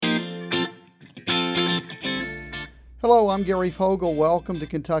Hello, I'm Gary Fogle. Welcome to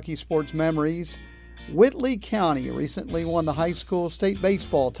Kentucky Sports Memories. Whitley County recently won the high school state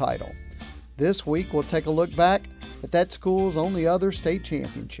baseball title. This week, we'll take a look back at that school's only other state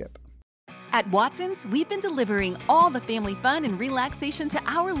championship. At Watson's, we've been delivering all the family fun and relaxation to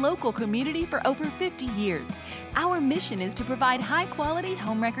our local community for over 50 years. Our mission is to provide high-quality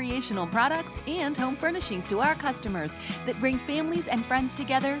home recreational products and home furnishings to our customers that bring families and friends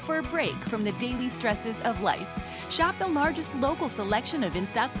together for a break from the daily stresses of life. Shop the largest local selection of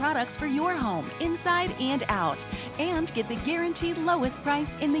in-stock products for your home, inside and out, and get the guaranteed lowest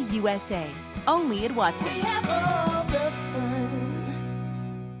price in the USA. Only at Watson's. We have all the fun.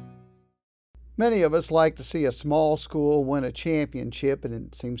 Many of us like to see a small school win a championship, and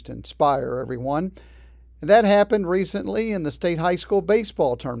it seems to inspire everyone. And that happened recently in the state high school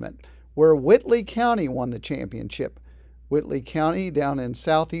baseball tournament, where Whitley County won the championship. Whitley County down in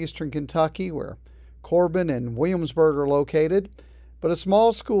southeastern Kentucky, where Corbin and Williamsburg are located, but a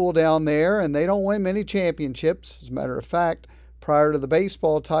small school down there, and they don't win many championships. As a matter of fact, prior to the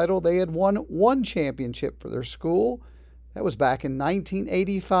baseball title, they had won one championship for their school. That was back in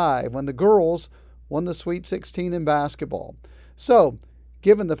 1985 when the girls won the Sweet 16 in basketball. So,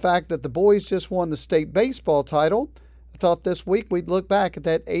 given the fact that the boys just won the state baseball title, I thought this week we'd look back at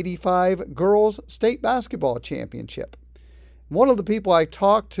that 85 girls state basketball championship. One of the people I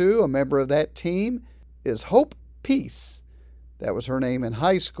talked to, a member of that team, is Hope Peace. That was her name in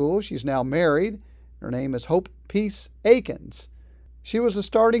high school. She's now married. Her name is Hope Peace Akins. She was a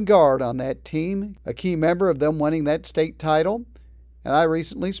starting guard on that team, a key member of them winning that state title, and I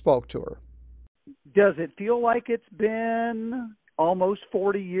recently spoke to her. Does it feel like it's been almost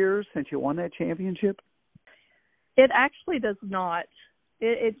 40 years since you won that championship? It actually does not.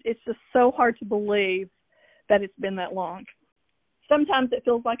 It's just so hard to believe that it's been that long. Sometimes it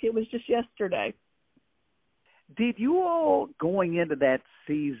feels like it was just yesterday. Did you all, going into that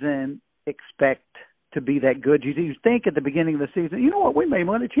season, expect to be that good? Did you think at the beginning of the season, you know what, we may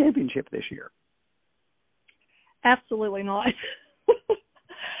win a championship this year? Absolutely not.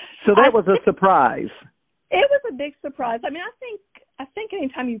 So that was a surprise. It was a big surprise. I mean, I think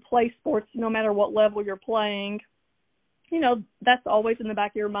anytime you play sports, no matter what level you're playing, you know, that's always in the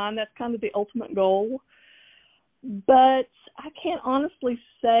back of your mind. That's kind of the ultimate goal. But I can't honestly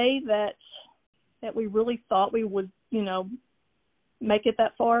say that we really thought we would, you know, make it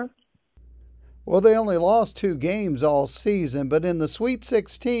that far. Well, they only lost 2 games all season, but in the Sweet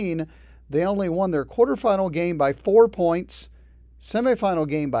 16, they only won their quarterfinal game by 4 points, semifinal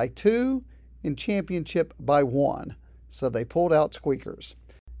game by 2, and championship by 1. So they pulled out squeakers.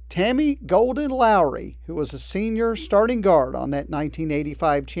 Tammy Golden Lowry, who was a senior starting guard on that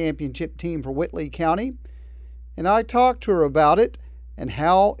 1985 championship team for Whitley County, and I talked to her about it and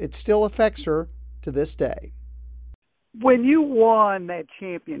how it still affects her to this day. When you won that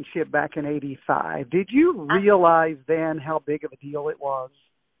championship back in 85, did you realize then how big of a deal it was?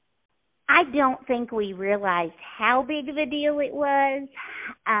 I don't think we realized how big of a deal it was.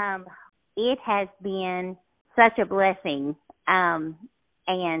 It has been such a blessing,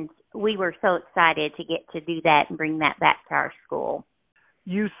 and we were so excited to get to do that and bring that back to our school.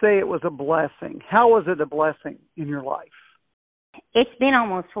 You say it was a blessing. How was it a blessing in your life? It's been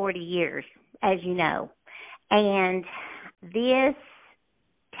almost 40 years, as you know. And this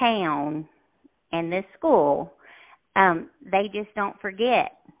town and this school, they just don't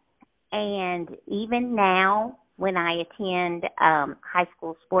forget. And even now, when I attend high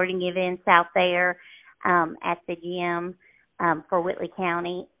school sporting events out there at the gym for Whitley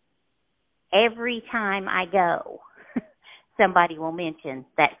County, every time I go, somebody will mention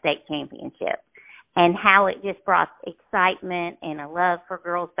that state championship and how it just brought excitement and a love for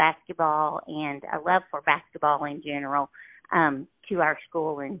girls basketball and a love for basketball in general to our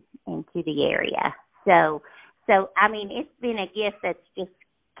school and to the area. So I mean, it's been a gift that's just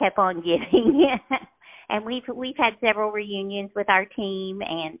kept on giving. And we've had several reunions with our team,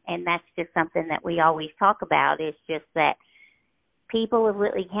 and that's just something that we always talk about. It's just that people of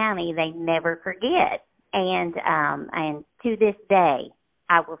Whitley County, they never forget. And to this day,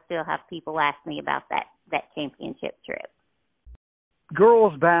 I will still have people ask me about that championship trip.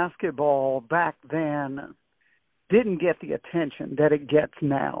 Girls basketball back then didn't get the attention that it gets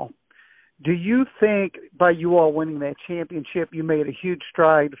now. Do you think by you all winning that championship, you made a huge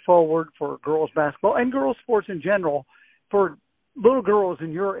stride forward for girls basketball and girls sports in general for little girls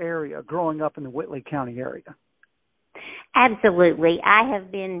in your area growing up in the Whitley County area? Absolutely. I have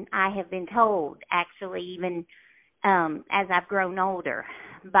been told, actually, even as I've grown older,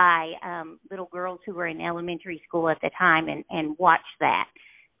 by little girls who were in elementary school at the time and watched that.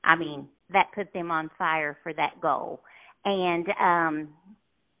 I mean, that put them on fire for that goal. And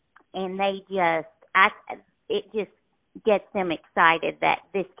they just, it just gets them excited that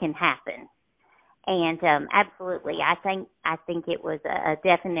this can happen. And absolutely, I think it was a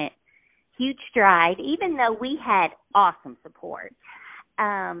definite huge stride, even though we had awesome support.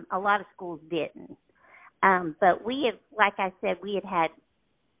 A lot of schools didn't. But we have, like I said, we had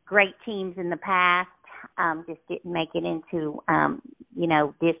great teams in the past, just didn't make it into,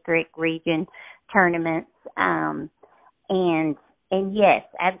 district, region tournaments. And yes,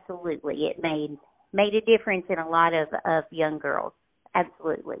 absolutely, it made a difference in a lot of young girls.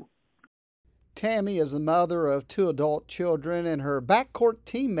 Absolutely. Tammy is the mother of 2 adult children, and her backcourt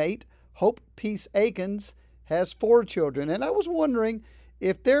teammate, Hope Peace Akins, has 4 children. And I was wondering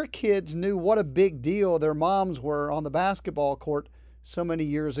if their kids knew what a big deal their moms were on the basketball court so many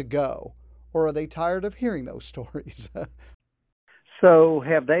years ago, or are they tired of hearing those stories? So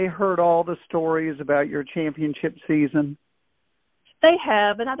have they heard all the stories about your championship season? They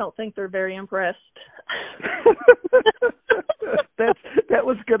have, and I don't think they're very impressed. That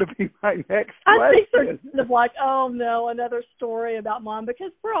was going to be my next question. I think they're kind of like, oh no, another story about mom,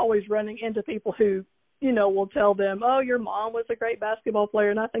 because we're always running into people who, will tell them, oh, your mom was a great basketball player,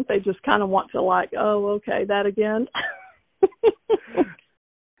 and I think they just kind of want to oh, okay, that again.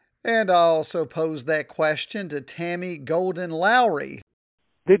 And I also posed that question to Tammy Golden Lowry.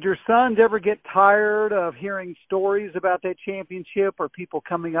 Did your sons ever get tired of hearing stories about that championship, or people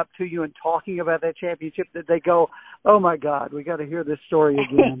coming up to you and talking about that championship? Did they go, oh my God, we got to hear this story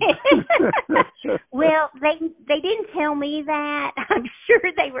again? Well, they didn't tell me that. I'm sure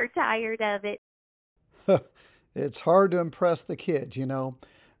they were tired of it. It's hard to impress the kids,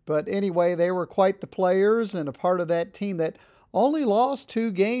 But anyway, they were quite the players and a part of that team that only lost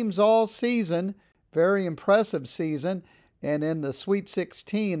 2 games all season. Very impressive season. And in the Sweet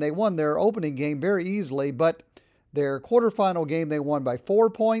 16, they won their opening game very easily, but their quarterfinal game they won by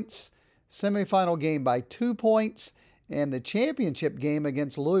 4 points, semifinal game by 2 points, and the championship game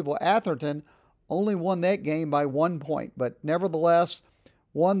against Louisville Atherton only won that game by 1 point, but nevertheless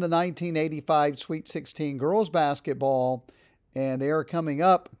won the 1985 Sweet 16 girls basketball, and they are coming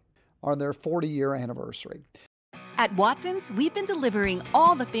up on their 40-year anniversary. At Watson's, we've been delivering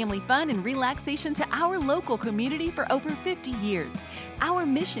all the family fun and relaxation to our local community for over 50 years. Our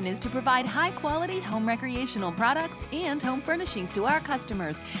mission is to provide high-quality home recreational products and home furnishings to our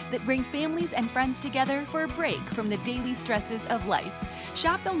customers that bring families and friends together for a break from the daily stresses of life.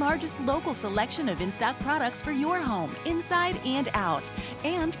 Shop the largest local selection of in-stock products for your home, inside and out,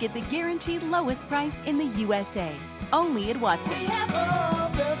 and get the guaranteed lowest price in the USA. Only at Watson's. We have all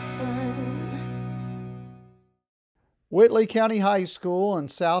the fun. Whitley County High School in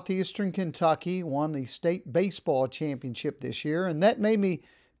southeastern Kentucky won the state baseball championship this year, and that made me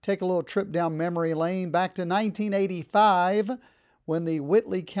take a little trip down memory lane back to 1985 when the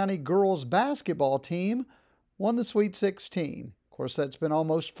Whitley County girls basketball team won the Sweet 16. Of course, that's been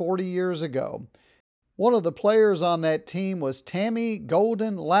almost 40 years ago. One of the players on that team was Tammy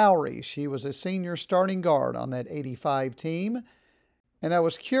Golden Lowry. She was a senior starting guard on that 85 team, and I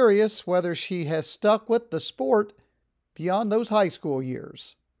was curious whether she has stuck with the sport beyond those high school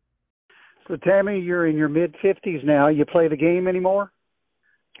years. So, Tammy, you're in your mid-50s now. You play the game anymore?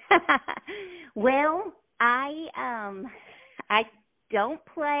 Well, I don't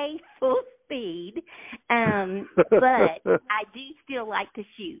play full speed, but I do still like to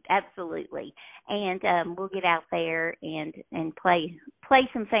shoot, absolutely. And we'll get out there and play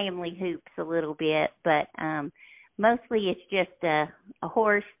some family hoops a little bit, but mostly it's just a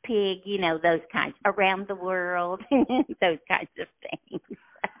horse, pig, those kinds, around the world, those kinds of things.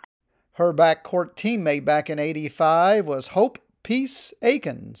 Her backcourt teammate back in 85 was Hope Peace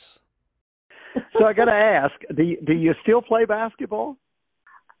Akins. So I got to ask, do you still play basketball?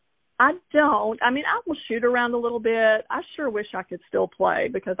 I don't. I mean, I will shoot around a little bit. I sure wish I could still play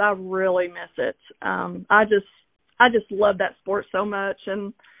because I really miss it. I just love that sport so much,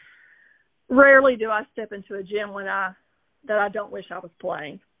 and rarely do I step into a gym that I don't wish I was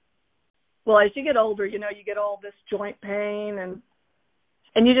playing. Well, as you get older, you get all this joint pain,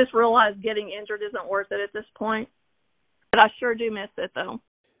 and you just realize getting injured isn't worth it at this point. But I sure do miss it, though.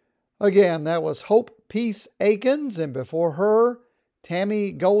 Again, that was Hope Peace Akins, and before her,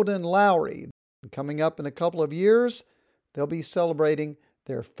 Tammy Golden Lowry. Coming up in a couple of years, they'll be celebrating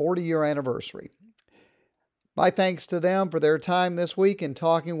their 40-year anniversary. My thanks to them for their time this week and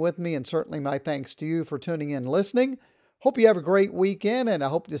talking with me, and certainly my thanks to you for tuning in and listening. Hope you have a great weekend, and I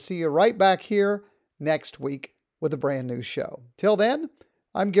hope to see you right back here next week with a brand new show. Till then,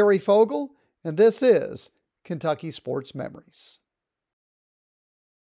 I'm Gary Fogle, and this is Kentucky Sports Memories.